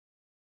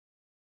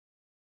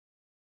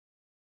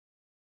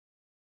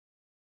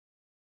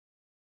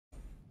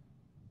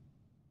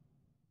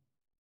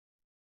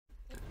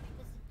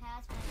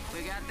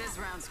got this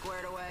round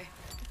squared away.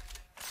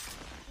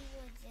 You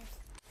just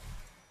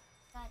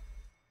got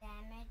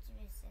damage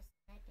resistant.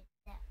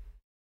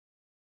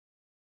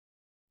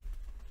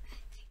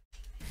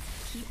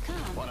 Keep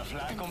calm. Wanna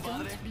fly, and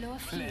compadre? don't blow a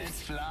fuse.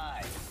 Let's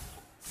fly.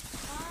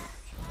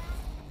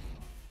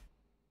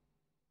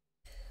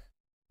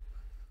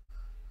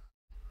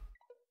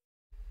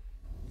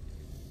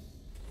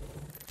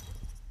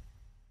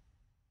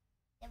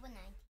 Level 9.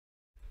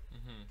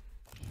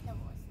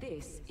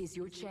 This is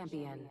your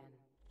champion.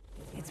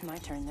 It's my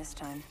turn this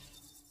time.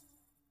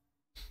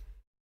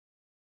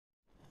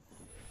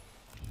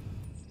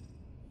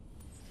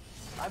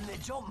 I'm the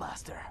jump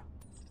master.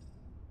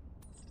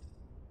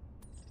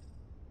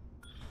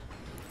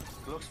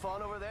 Looks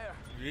fun over there.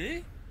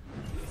 Really?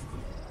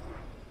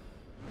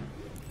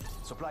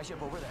 Supply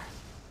ship over there.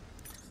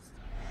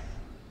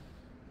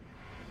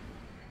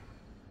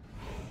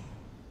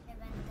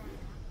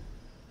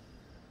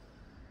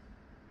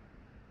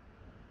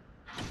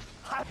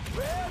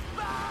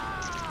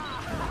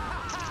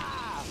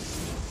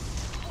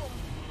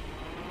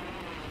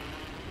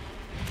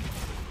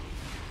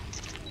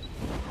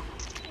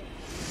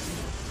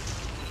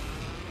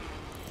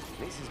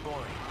 This is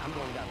boring. I'm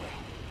going that way.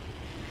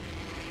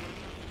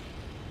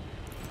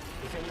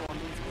 If anyone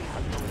needs me,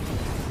 I'll go with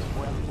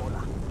well,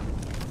 hola.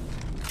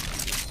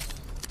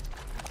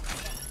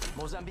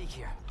 Mozambique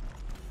here.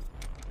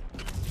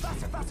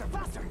 Faster, faster,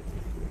 faster!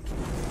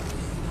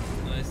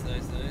 Nice,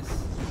 nice, nice.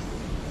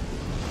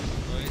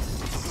 Nice.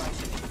 Supply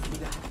ship.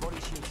 Need a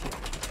body shield here.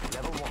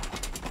 Level 1.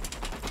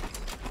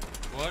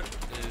 What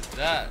is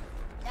that?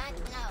 Don't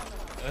know.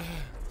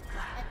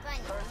 But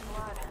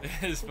funny.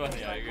 It's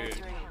funny, I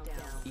agree.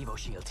 Evo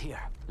shield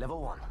here.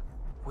 Level 1.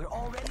 We're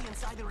already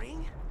inside the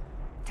ring?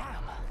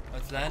 Damn.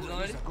 That's landed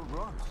already? It's a good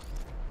run.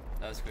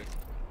 That was quick.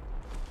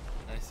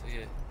 Nice,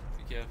 okay.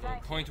 Be careful.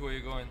 Point where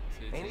you're going.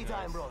 So you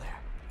Anytime, brother.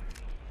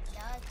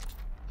 Don't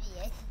be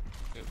it.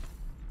 Good.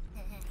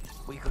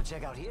 We could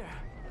check out here.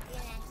 You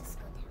have to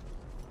go down.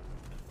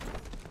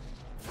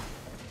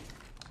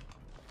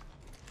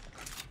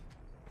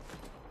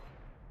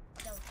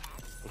 Don't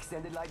have.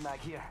 Extended light mag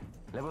here.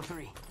 Level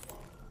 3.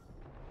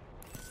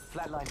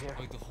 Flatline here.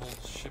 Like the whole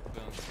ship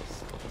bounces.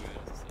 So weird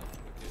and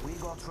stuff. We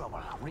Okay. got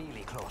trouble.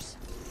 Really close.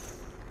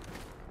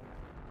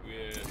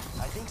 Weird.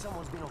 I think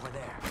someone's been over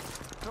there.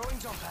 Throwing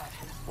jump pad.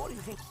 What do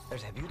you think?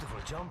 There's a beautiful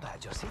jump pad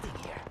just sitting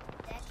here.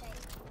 That's right.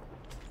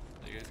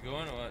 Are you guys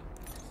going or what?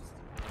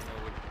 I don't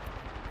know what.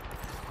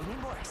 We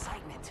need more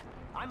excitement.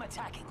 I'm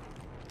attacking.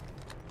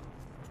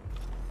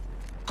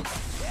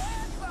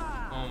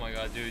 Oh my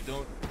god, dude,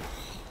 don't.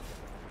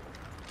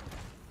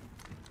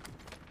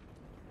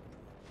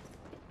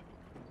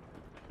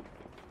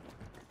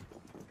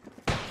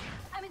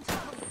 I'm in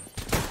trouble.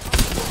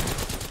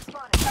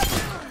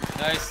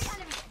 Nice.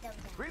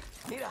 Rip.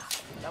 Mira,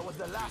 that was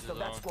the last of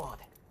that squad.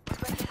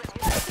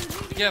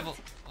 Be careful.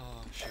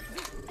 Oh, shoot.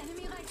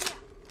 Enemy right here.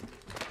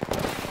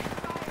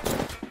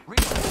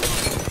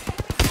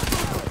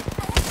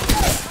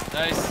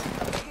 Nice.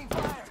 Taking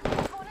fire.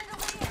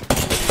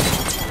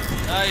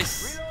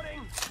 Nice.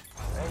 Reloading.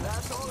 And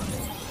that's all of it.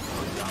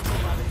 Good job,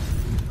 compadre.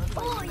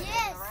 Oh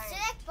yes!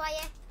 Select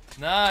fire.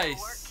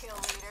 Nice. Kill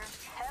leader.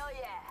 Hell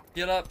yeah.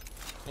 Heal up.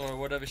 Or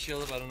whatever,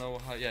 shield up. I don't know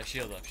how. Yeah,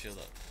 shield up, shield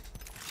up.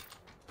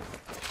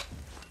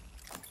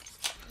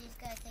 These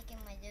guys taking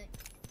my loot.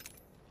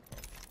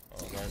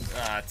 Oh,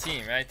 God.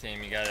 Team, right?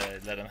 Team, you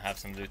gotta let them have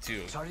some loot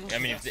too. I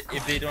mean,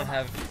 if they don't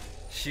have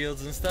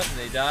shields and stuff and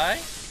they die,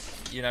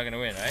 you're not gonna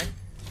win, right?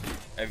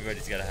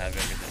 Everybody's gotta have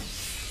everything.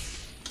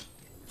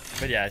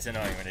 But yeah, it's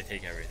annoying when they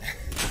take everything.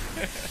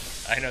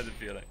 I know the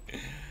feeling.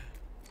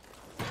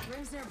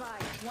 Rings nearby.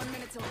 1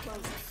 minute till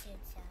close.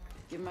 Shit's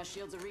Give my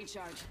shields a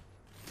recharge.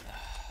 oh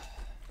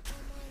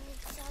man,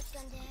 it's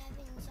shotgun. They're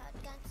having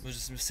shotguns. We'll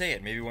just say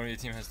it. Maybe one of your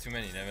team has too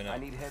many. You never know. I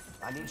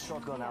need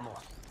shotgun ammo.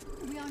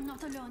 We are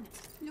not alone.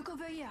 Look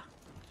over here.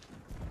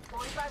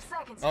 45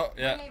 seconds. Oh,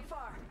 yeah. Grenade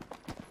far.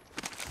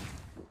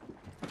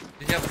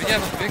 Be careful, be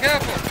careful, be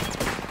careful!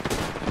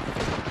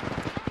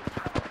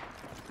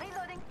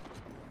 Reloading.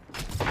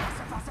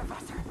 Faster, faster,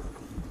 faster.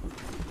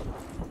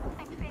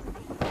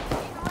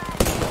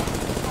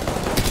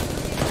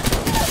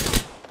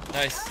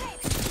 Nice.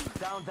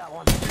 Down that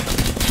one.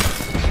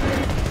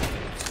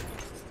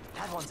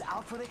 That one's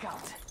out for the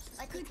count.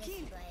 I think this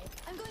is right.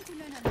 I'm going to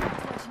learn a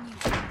lot watching you.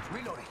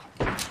 Reloading.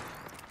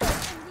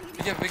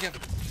 Be careful, be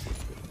careful.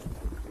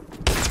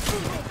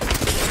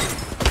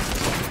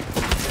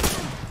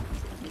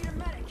 Need a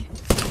medic.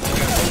 Oh my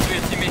god, both of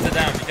your teammates are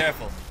down. Be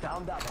careful.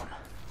 Down that one.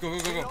 Go, go,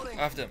 go, go.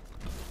 After him.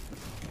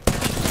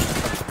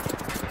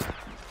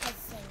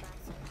 Let's say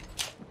massive.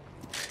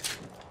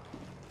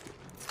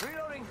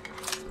 Reloading.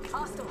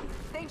 Hostile.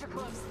 Danger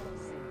close.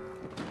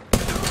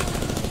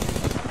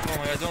 Oh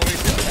my god, don't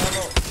waste it.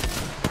 Ammo.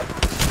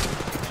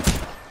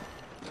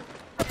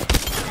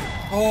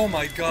 Oh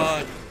my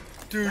god.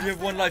 Dude, you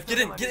have one life. Get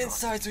in. Get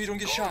inside so you don't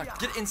get shot.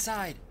 Get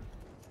inside.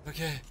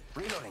 Okay.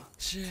 Reloading.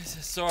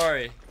 Jesus,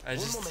 sorry. I One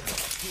just... moment.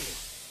 Healing.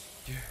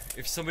 Dude,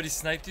 if somebody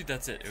sniped you,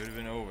 that's it. It would have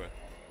been over.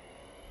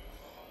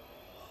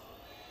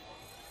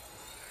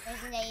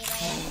 Isn't that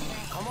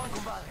right? Come on,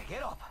 compadre,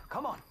 get up.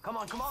 Come on, come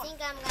on, come I on. think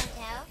I'm gonna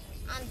tell.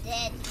 I'm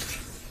dead.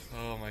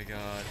 Oh my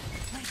god.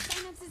 My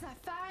synapses are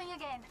firing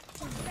again.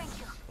 Thank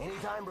you.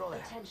 Anytime, brother.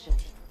 Attention.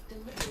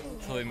 Delivering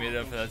Totally made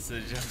up for that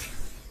silly jump.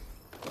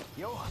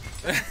 Yo,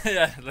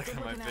 Yeah, look at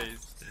my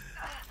face.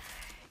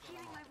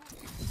 Healing my wound.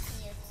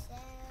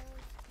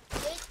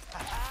 Yourself. Wait,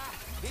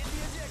 hit the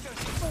ejector.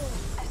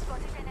 I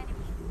spotted an enemy.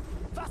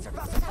 Faster, there's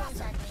faster, someone faster.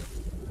 inside me.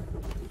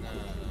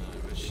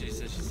 But she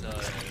said she saw it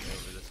over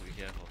this, so be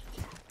careful.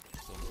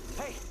 So,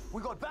 Hey,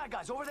 we got bad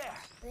guys over there.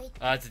 Wait,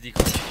 it's a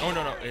decoy. Oh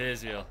no, no, it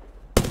is real.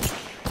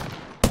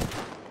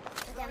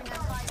 okay, I'm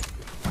gonna fight.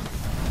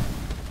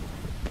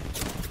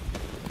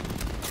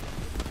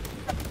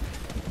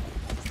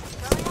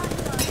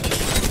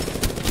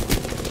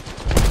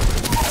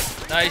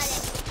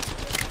 Nice.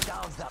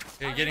 Down's up.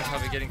 Here, getting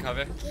cover, getting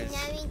cover. Okay, now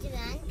we need to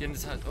run. Get in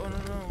this house. Oh no, no.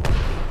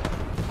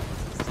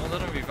 Don't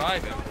let him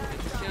revive him. Get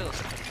the kill.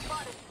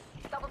 Spotted.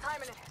 Double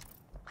timing it.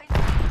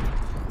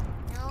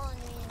 No, I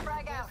need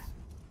Frag out.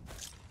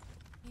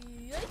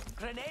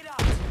 Grenade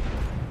out.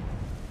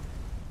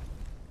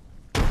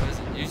 What is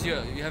it? Use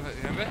your, you have,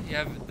 remember? You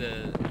have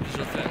the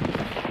visual threat.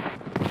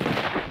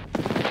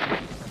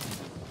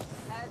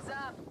 Heads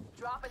up.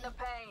 Dropping the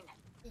pain.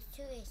 There's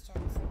two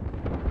airstrikes.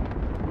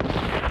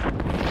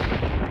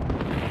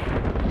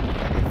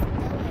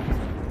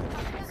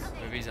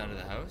 Maybe he's under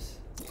the house.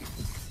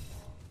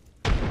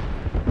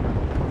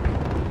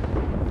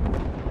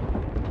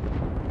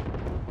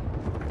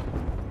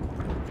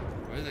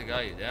 Where's the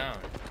guy? You down?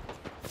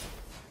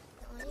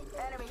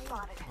 Enemy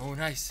spotted. Oh,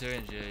 nice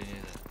syringe. Yeah, you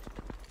need that.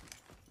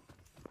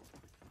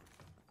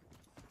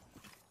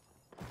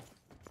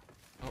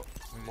 Oh,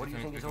 maybe What do you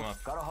think is pick him up?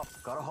 up.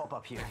 Gotta hop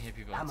up here. I can hear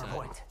people Hammer outside.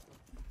 point.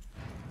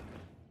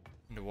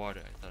 In the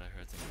water. I thought I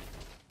heard somebody.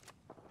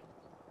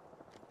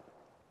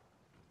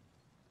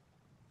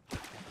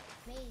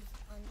 Maze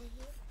under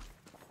here.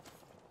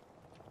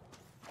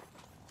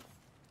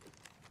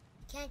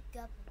 Can't go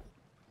up and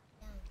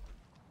down.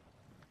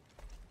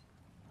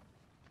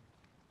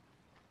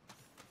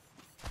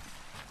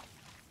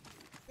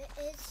 Where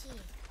is he?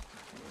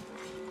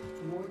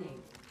 warning.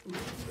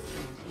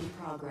 Movement in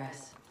progress.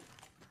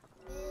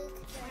 Where is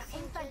the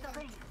Inside the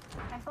ring.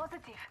 I'm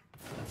positive.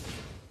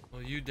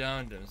 Well, you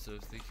downed him, so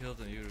if they killed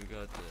him, you would have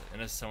got the.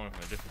 Unless someone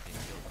from a different team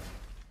killed him.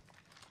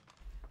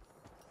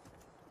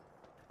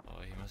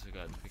 Oh, he must have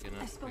gotten I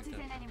picked spotted up.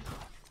 an enemy.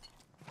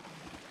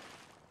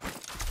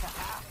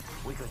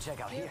 We could check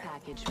out Care here.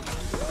 package.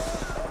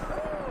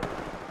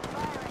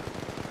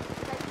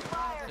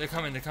 Fire. They're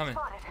coming, they're coming.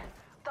 Spotted.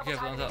 Double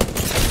Careful on timing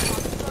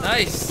top. it.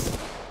 Nice!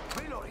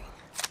 Reloading.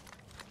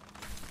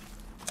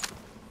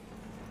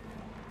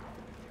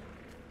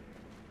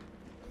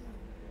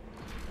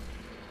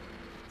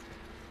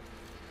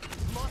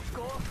 Must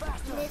go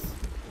faster. Miss.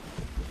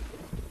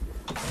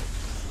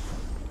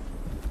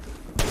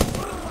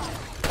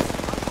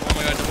 Oh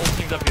my god, the whole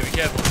team's up here. Be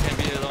careful, can't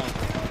be alone.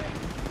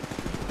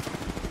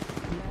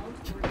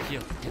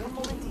 Heal. Un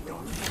momentito.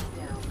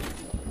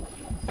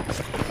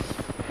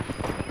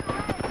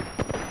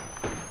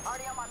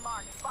 Already on my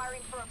mark.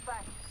 Firing for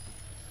effect.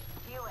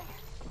 Healing.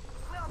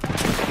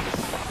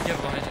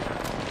 Careful behind you.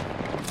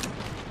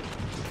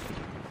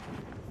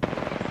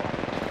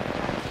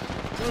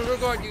 No, no,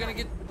 guard, you're gonna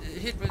get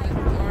hit by the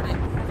party.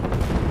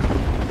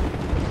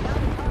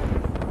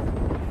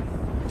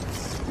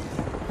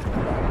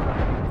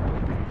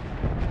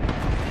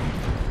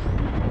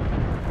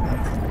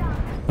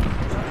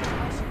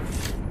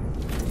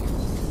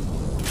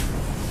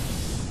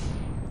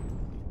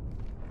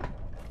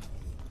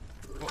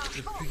 Oh,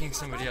 they're picking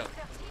somebody up.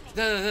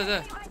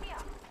 There.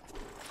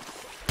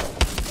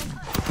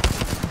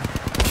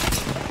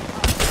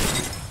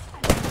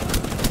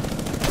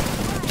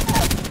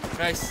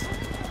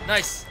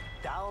 Nice.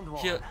 Downed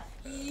one. Heal.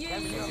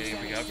 Okay,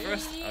 we got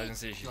first. I was gonna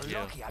say she You're heal.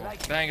 lucky, I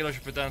like it. Bangalore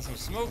should put down some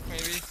smoke,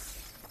 maybe.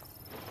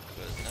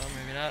 But no,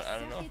 maybe not. I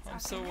don't know. I'm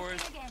so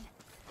worried. Again.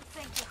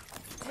 Thank you.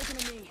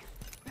 Taking a knee.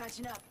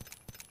 Patching up.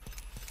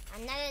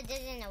 Another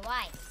dozen of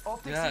white.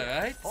 Optics Yeah, here.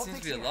 right? Optics Seems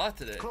to be a here. lot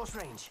today. Close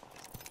range.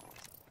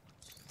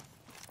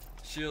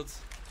 Shields.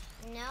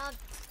 No,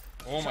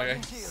 Oh my god,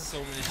 Charging shields. so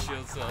many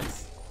shield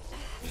cells.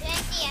 20. I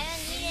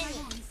don't need any.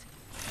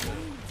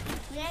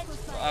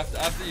 Well,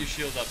 after you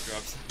shield up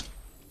drops.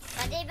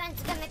 But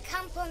everyone's gonna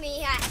come for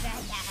me right now.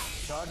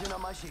 Charging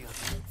on my shield.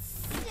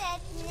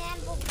 Said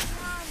never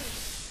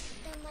promise.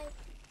 Then my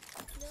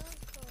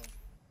local.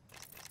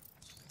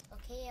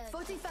 Okay,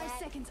 45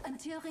 seconds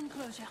until ring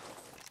closure.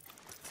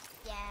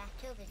 Yeah,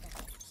 two is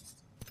okay.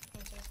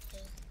 And just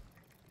two.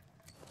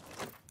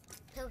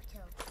 Two.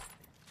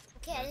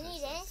 Okay, I don't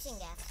need anything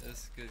else.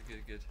 That's good.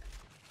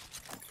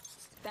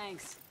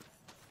 Thanks.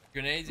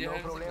 Grenades you No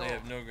have? problemo. I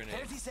have no grenades.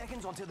 30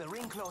 seconds until the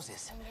ring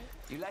closes. And then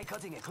You like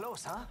cutting it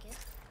close, huh? Okay.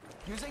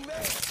 Using me.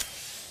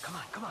 Come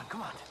on. I'm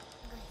gonna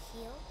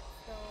heal.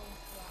 So,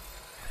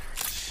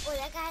 yeah. Oh,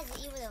 that guy has an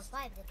evil of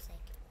 5, looks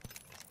like.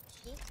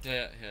 See?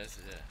 Yeah. I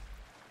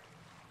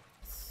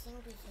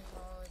think we should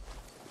hold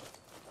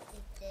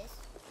like this.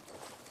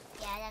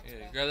 Yeah, that's Yeah,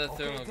 right. grab that Okay,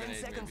 thermal 10 grenade,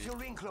 seconds maybe. till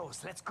ring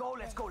close. Let's go,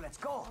 let's go, let's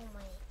go. Oh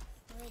my.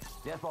 Wait,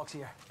 Death box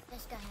here.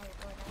 this guy has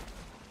a gun.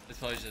 It's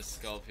probably just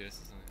skull pierce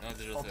or something. No,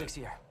 there's Optics a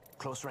here.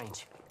 Close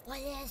range. What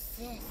is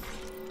this?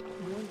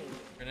 Warning.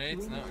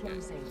 grenades. No, Ring okay.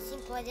 closing. I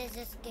think what is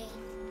this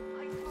game?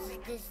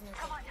 This is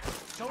Come on.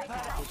 Jump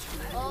pad out.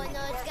 Oh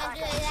no, it's gonna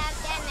do a lot of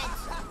damage.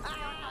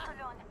 Not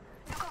alone.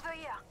 Look over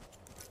here.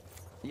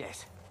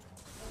 Yes.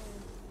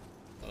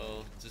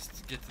 Well,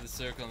 just get to the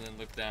circle and then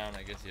look down.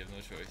 I guess you have no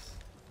choice.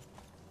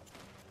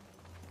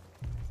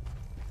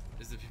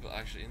 Is the people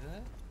actually in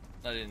that?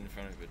 Not in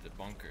front of it, the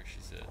bunker, she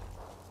said.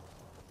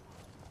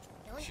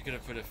 She could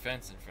have put a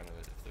fence in front of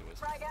it if there was.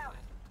 Frag out.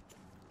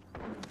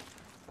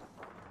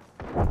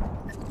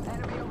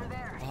 Enemy over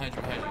there. Behind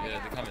you, yeah,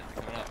 they're coming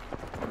up.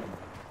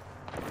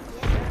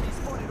 Enemy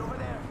spotted over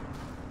there.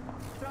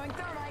 Throwing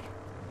thermite.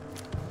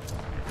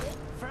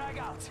 Frag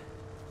out.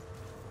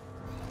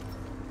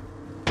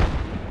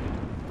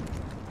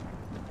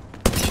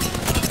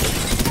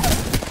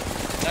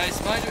 Nice,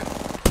 behind you.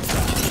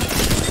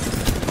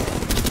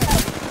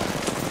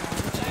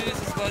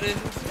 Jesus, buddy.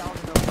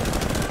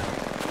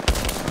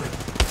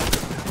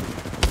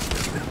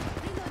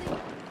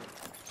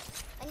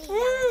 I need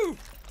Woo!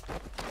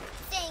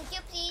 Thank you,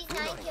 please.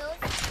 9 kills.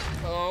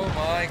 Oh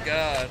my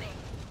god.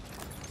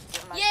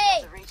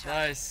 Yay!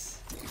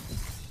 Nice.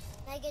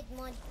 I get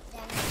more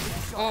damage.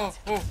 Oh,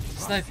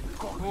 snipe.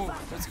 Oh,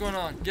 what's going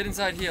on? Get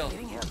inside, heal.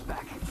 Getting health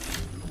back.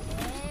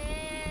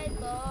 Red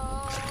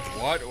ball.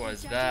 What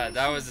was that?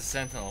 That was a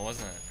sentinel,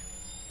 wasn't it?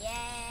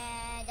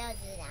 Yeah, that was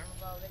an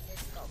angle with the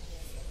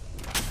scorpion.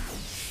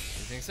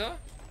 You think so?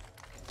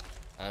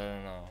 I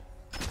don't know.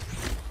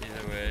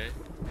 Either way,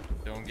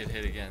 don't get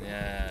hit again.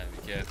 Yeah,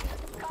 be careful.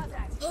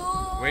 Contact.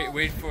 Oh!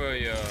 Wait for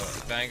your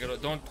Bangalore.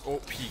 Don't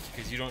peek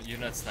because you're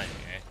not sniping,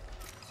 eh?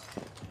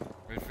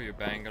 Wait for your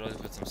Bangalore to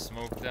put some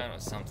smoke down or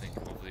something.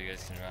 Hopefully you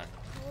guys can run.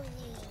 Holy.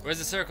 Where's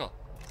the circle?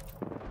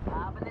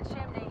 Up in the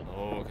chimney.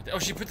 Oh, okay. Oh,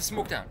 she put the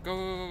smoke down.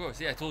 Go.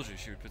 See, I told you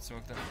she would put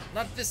smoke down.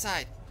 Not this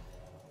side.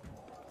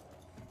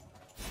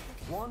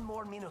 One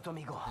more minute,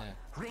 amigo. Yeah.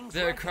 Rings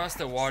They're right across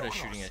there. the water So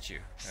shooting close. at you,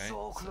 right?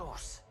 So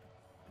close.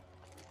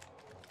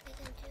 I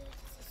can do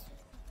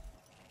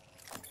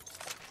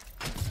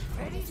it.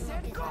 Ready,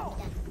 set, go.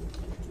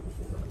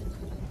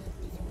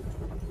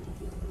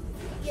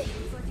 Yeah.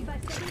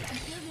 45 seconds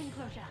until the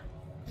enclosure.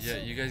 Yeah,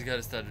 you guys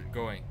gotta start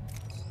going.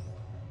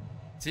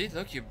 See,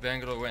 look, your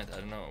Bangalore went. I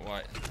don't know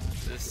why.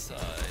 This side.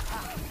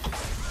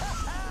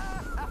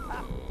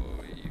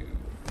 Oh, you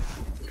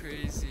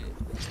crazy.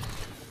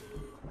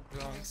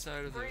 Wrong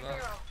side of the 3-0.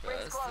 rock,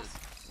 Rings bastard.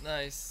 close.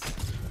 Nice.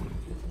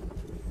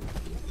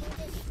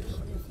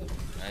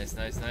 I can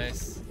just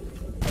Nice.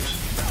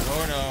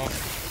 Oh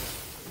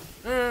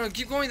no. No,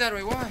 keep going that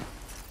way. Why?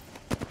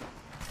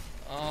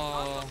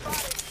 Oh,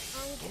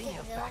 Getting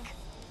health back.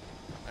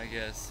 I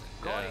guess.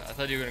 Yeah, I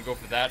thought you were gonna go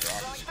for that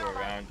rock and just go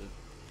around it.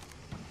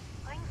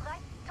 Rings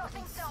right.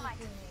 Tossing thermite.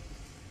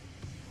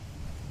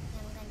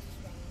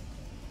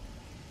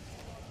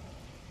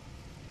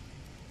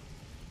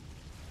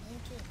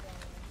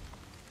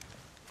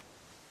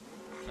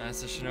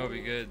 Master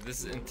Shinobi, good. This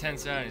is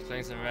intense round. He's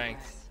playing some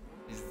ranked.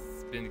 He's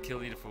been the kill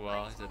leader for a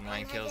while. He's at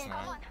 9 kills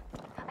now.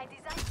 I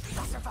designed.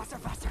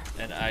 Faster.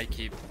 And I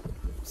keep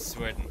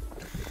sweating.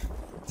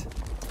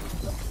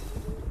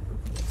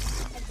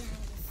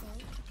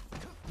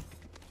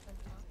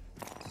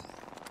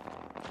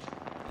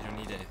 You don't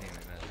need anything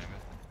like that, remember?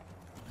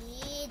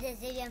 The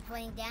civilian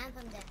pointing down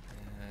from the.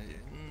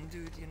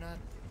 Dude, you're not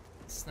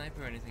a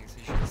sniper or anything, so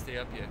you should stay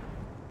up here.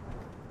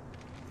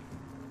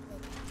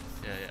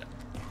 Yeah.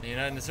 You're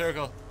not in the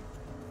circle.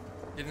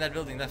 Get in that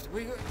building left.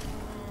 Where you go?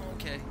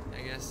 Okay,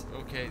 I guess.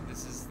 Okay,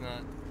 this is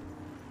not.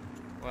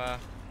 Wow.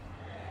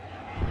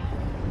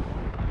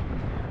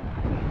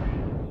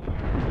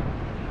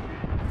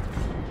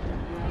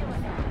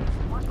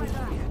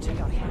 Check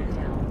out here.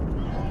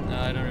 No,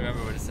 I don't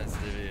remember what the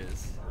sensitivity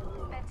is.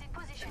 Vents in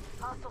position.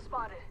 Hostile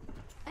spotted.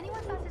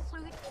 Anyone passes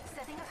through it,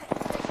 setting a fence.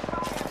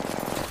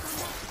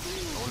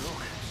 Oh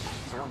look,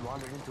 someone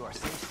wandered into our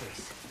safe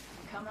space.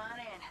 Come on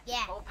in.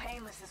 Yeah. Old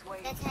Painless is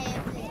waiting. That's how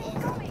you put it in.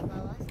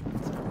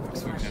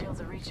 Looks My like him. shields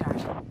are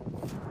recharged. Wait, put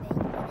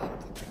it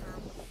into the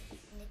com.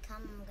 In the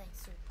com, I'm going to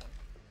shoot them.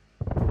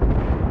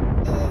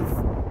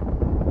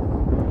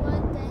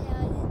 What the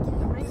hell is it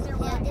doing? Rings are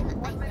Yeah, right.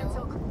 I 1 minute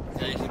till. know.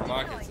 Yeah, you should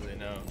mark it so they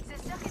know.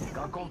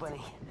 Got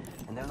company,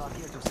 and they're not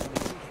here to sell me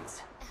chickens.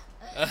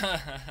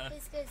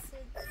 Let's go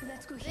shoot.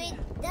 Let's go Wait, here.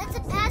 that's a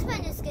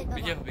Pathfinder skin.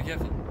 Be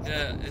careful.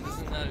 Yeah, it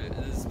doesn't matter.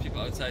 There's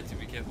people outside too.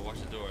 Be careful. Watch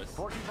the doors.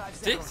 45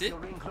 See? seconds till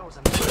ring close.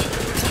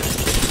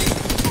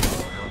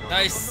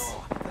 Nice.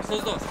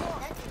 Close doors.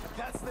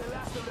 That's the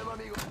last of them,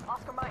 amigo.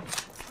 Oscar Mike.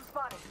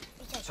 Spotted.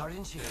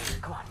 Sergeant Chief,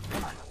 come on.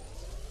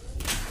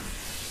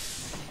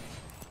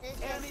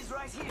 Enemies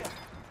right here.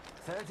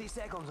 30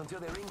 seconds until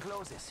the ring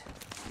closes.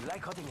 You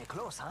like cutting it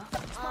close, huh?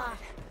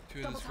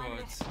 Two of the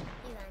squads.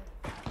 You run.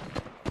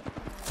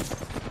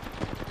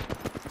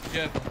 Be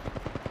careful.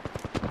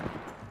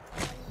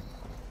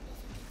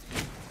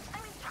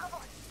 I'm in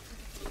trouble.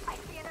 I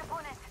see an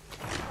opponent.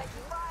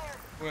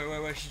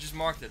 Where? She just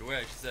marked it. Where?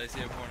 She said I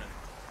see a opponent.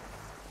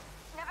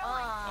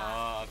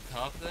 Oh. Up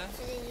top there?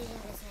 So they're using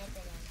the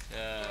sniper then.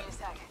 Yeah. Wait a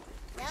sec.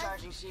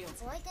 Recharging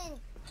shields. Why they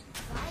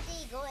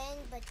go in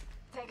but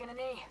Taking a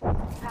knee.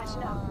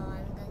 Patching up. oh,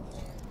 I'm going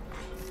to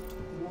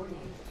Warning.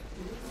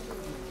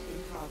 Movement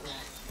in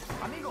progress.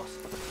 Amigos,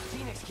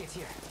 Phoenix kit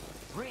here.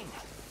 Ring.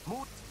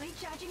 Move.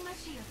 Recharging my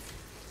shields.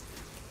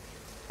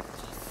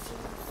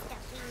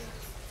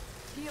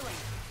 Healing.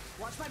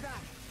 Watch my back.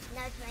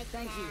 Not right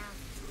Thank now. you.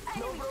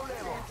 No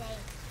problemo. Okay.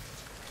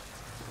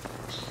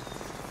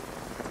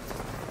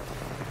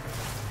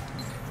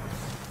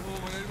 Oh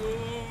my god, go!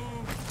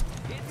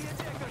 Hit the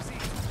ejector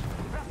seat.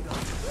 Rápido.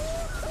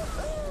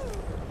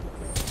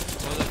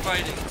 Oh, they're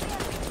fighting.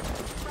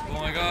 Oh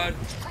my god.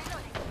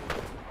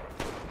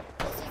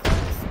 This is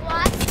the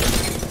squad.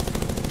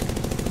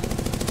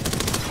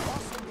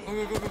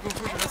 Go, push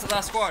it. That's the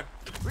last squad.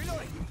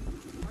 Reloading.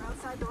 We're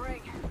outside the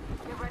ring.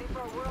 Get ready for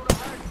a world of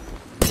hurt.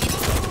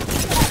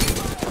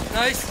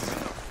 Nice.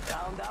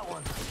 Down that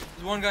one.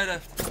 There's one guy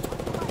left.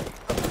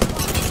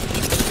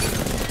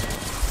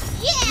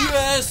 Yeah!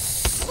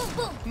 Yes! Boom,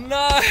 boom.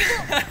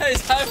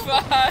 Nice! High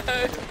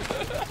five!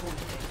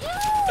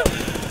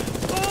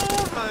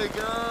 Oh my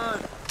god!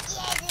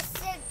 Yeah, this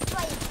is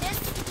like this.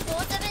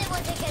 Both of it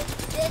was like a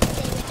this.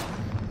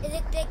 It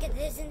looked like a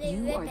this and they You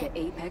are ripped the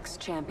it. Apex Oh,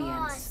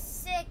 champions.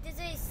 sick. There's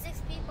only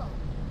 6 people.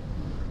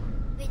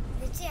 Wait,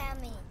 let's see how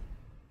many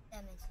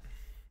damage.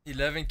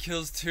 11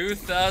 kills,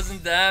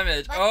 2,000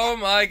 damage. What Oh the-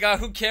 my god,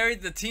 who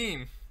carried the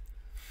team?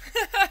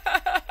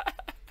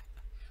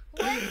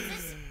 What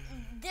is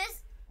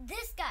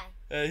this guy?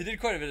 He did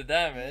quite a bit of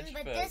damage,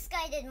 But but this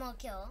guy did more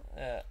kill.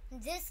 yeah.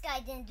 This guy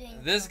didn't do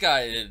anything. This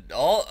guy did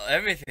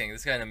everything.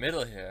 This guy in the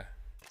middle here.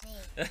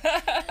 Me.